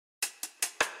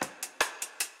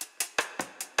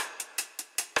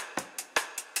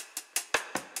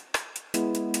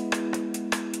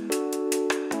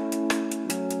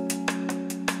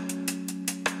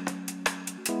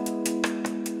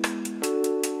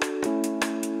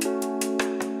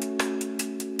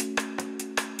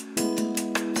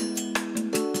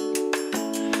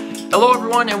Hello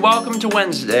everyone and welcome to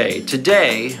Wednesday.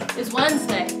 Today is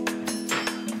Wednesday.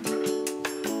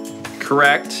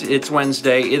 Correct, it's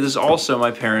Wednesday. It is also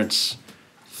my parents'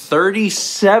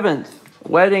 37th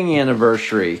wedding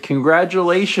anniversary.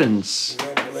 Congratulations.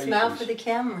 Smile for the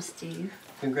camera, Steve.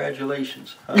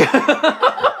 Congratulations.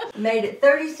 Made it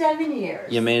 37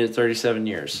 years. You made it 37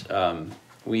 years.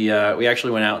 We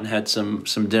actually went out and had some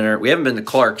dinner. We haven't been to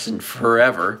Clark's in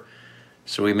forever,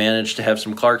 so we managed to have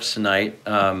some Clark's tonight.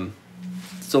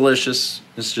 It's delicious.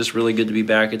 It's just really good to be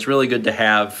back. It's really good to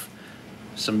have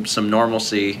some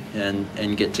normalcy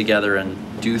and get together and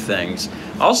do things.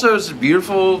 Also, it's a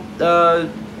beautiful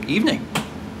evening.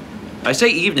 I say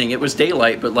evening, it was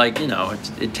daylight, but like, you know,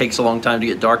 it takes a long time to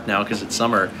get dark now because it's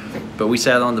summer. But we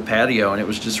sat on the patio and it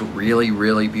was just really,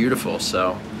 really beautiful.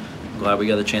 So I'm glad we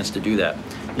got a chance to do that.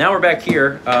 Now we're back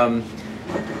here.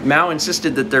 Mao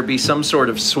insisted that there be some sort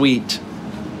of sweet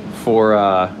for,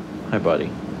 hi buddy,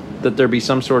 that there be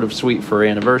some sort of sweet for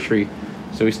anniversary.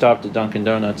 So we stopped at Dunkin'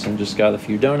 Donuts and just got a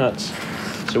few donuts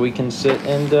so we can sit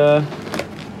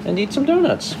and eat some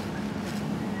donuts.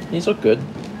 These look good.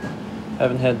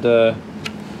 Haven't had,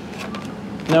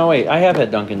 no wait, I have had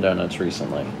Dunkin' Donuts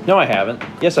recently. No, I haven't.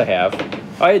 Yes, I have.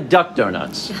 I had Duck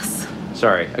Donuts. Yes.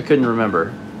 Sorry, I couldn't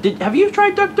remember. Have you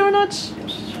tried Duck Donuts?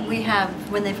 We have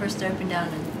when they first opened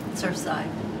down in Surfside.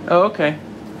 Oh, okay.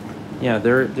 Yeah,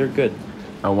 they're good.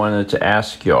 I wanted to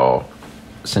ask y'all,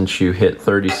 since you hit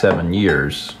 37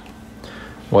 years,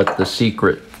 what the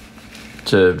secret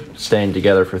to staying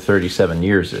together for 37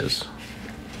 years is.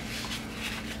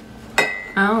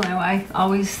 I don't know. I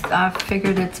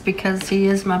figured it's because he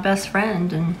is my best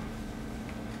friend, and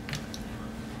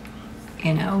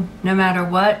you know, no matter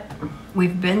what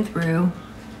we've been through,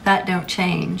 that don't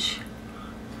change.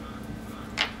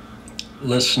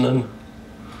 Listening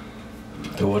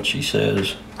to what she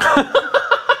says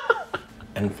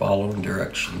and following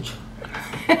directions.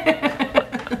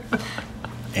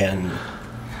 And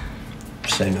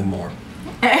say no more.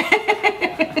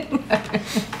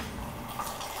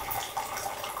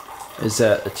 Is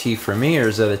that a tea for me or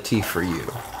is that a tea for you?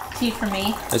 Tea for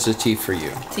me. It's a tea for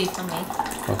you. Tea for me.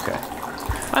 Okay.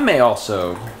 I may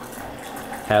also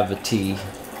have a tea.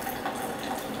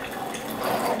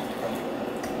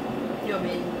 You want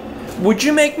me? Would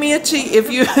you make me a tea if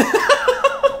you...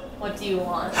 What do you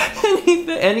want?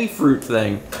 any fruit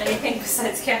thing. Anything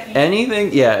besides caffeine?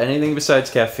 Anything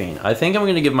besides caffeine. I think I'm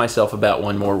going to give myself about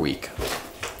one more week.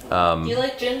 Do you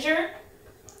like ginger?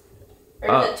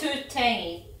 Or is it too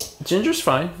tangy? Ginger's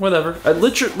fine, whatever.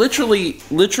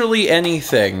 Literally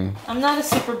anything. I'm not a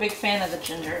super big fan of the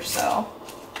ginger, so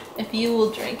if you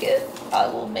will drink it, I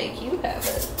will make you have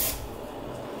it.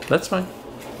 That's fine.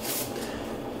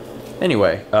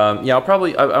 Anyway, yeah,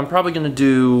 I'm probably gonna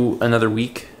do another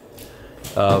week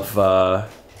of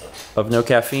no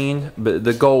caffeine, but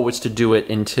the goal was to do it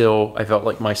until I felt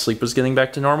like my sleep was getting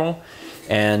back to normal,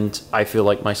 and I feel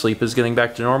like my sleep is getting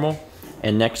back to normal.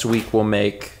 And next week we'll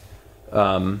make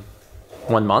 1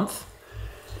 month.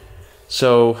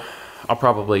 So I'll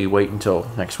probably wait until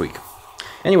next week.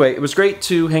 Anyway, it was great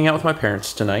to hang out with my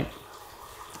parents tonight.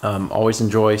 Always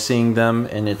enjoy seeing them,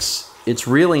 and it's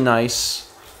really nice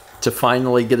to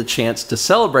finally get a chance to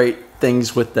celebrate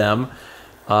things with them.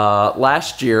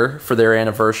 Last year, for their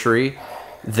anniversary,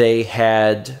 they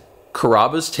had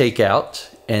Carrabba's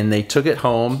takeout, and they took it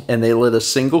home, and they lit a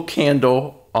single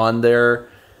candle on their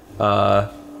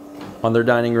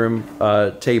dining room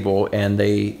table, and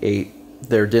they ate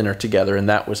their dinner together, and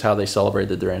that was how they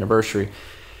celebrated their anniversary.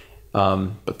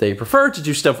 But they preferred to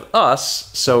do stuff with us,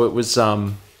 so it was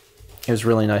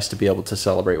really nice to be able to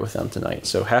celebrate with them tonight.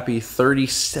 So happy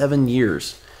 37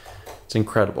 years. It's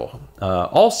incredible.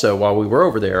 Also, while we were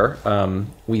over there,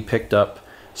 we picked up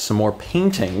some more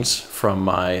paintings from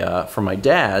my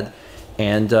dad,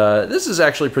 and this is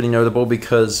actually pretty notable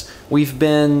because we've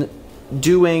been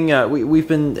doing we've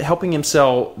been helping him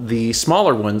sell the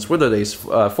smaller ones. What are these,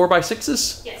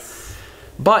 4x6s? Yes.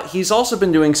 But he's also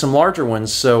been doing some larger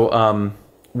ones, so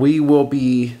we will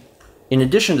be, in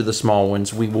addition to the small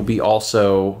ones, we will be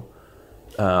also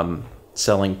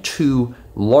selling 2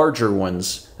 larger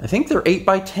ones. I think they're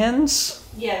 8x10s.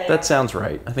 Yeah, that sounds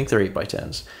right. I think they're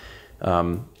 8x10s.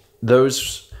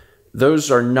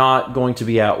 Those are not going to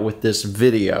be out with this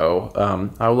video.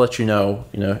 I'll let you know,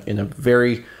 in a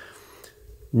very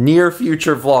near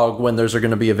future vlog when those are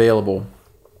going to be available.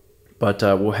 But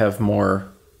we'll have more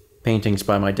paintings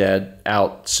by my dad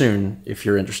out soon if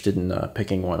you're interested in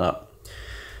picking one up.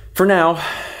 For now,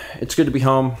 it's good to be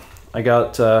home. I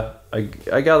got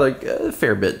a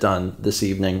fair bit done this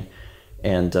evening,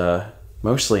 and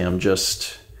mostly I'm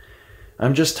just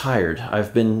tired.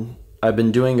 I've been I've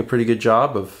been doing a pretty good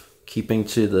job of keeping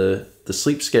to the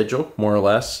sleep schedule, more or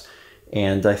less.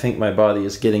 And I think my body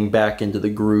is getting back into the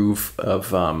groove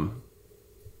of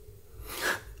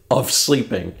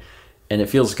sleeping. And it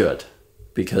feels good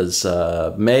because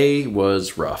May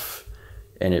was rough.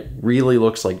 And it really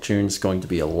looks like June's going to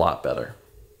be a lot better.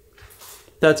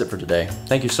 That's it for today.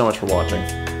 Thank you so much for watching.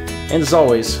 And as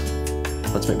always,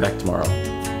 let's meet back tomorrow,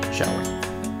 shall we?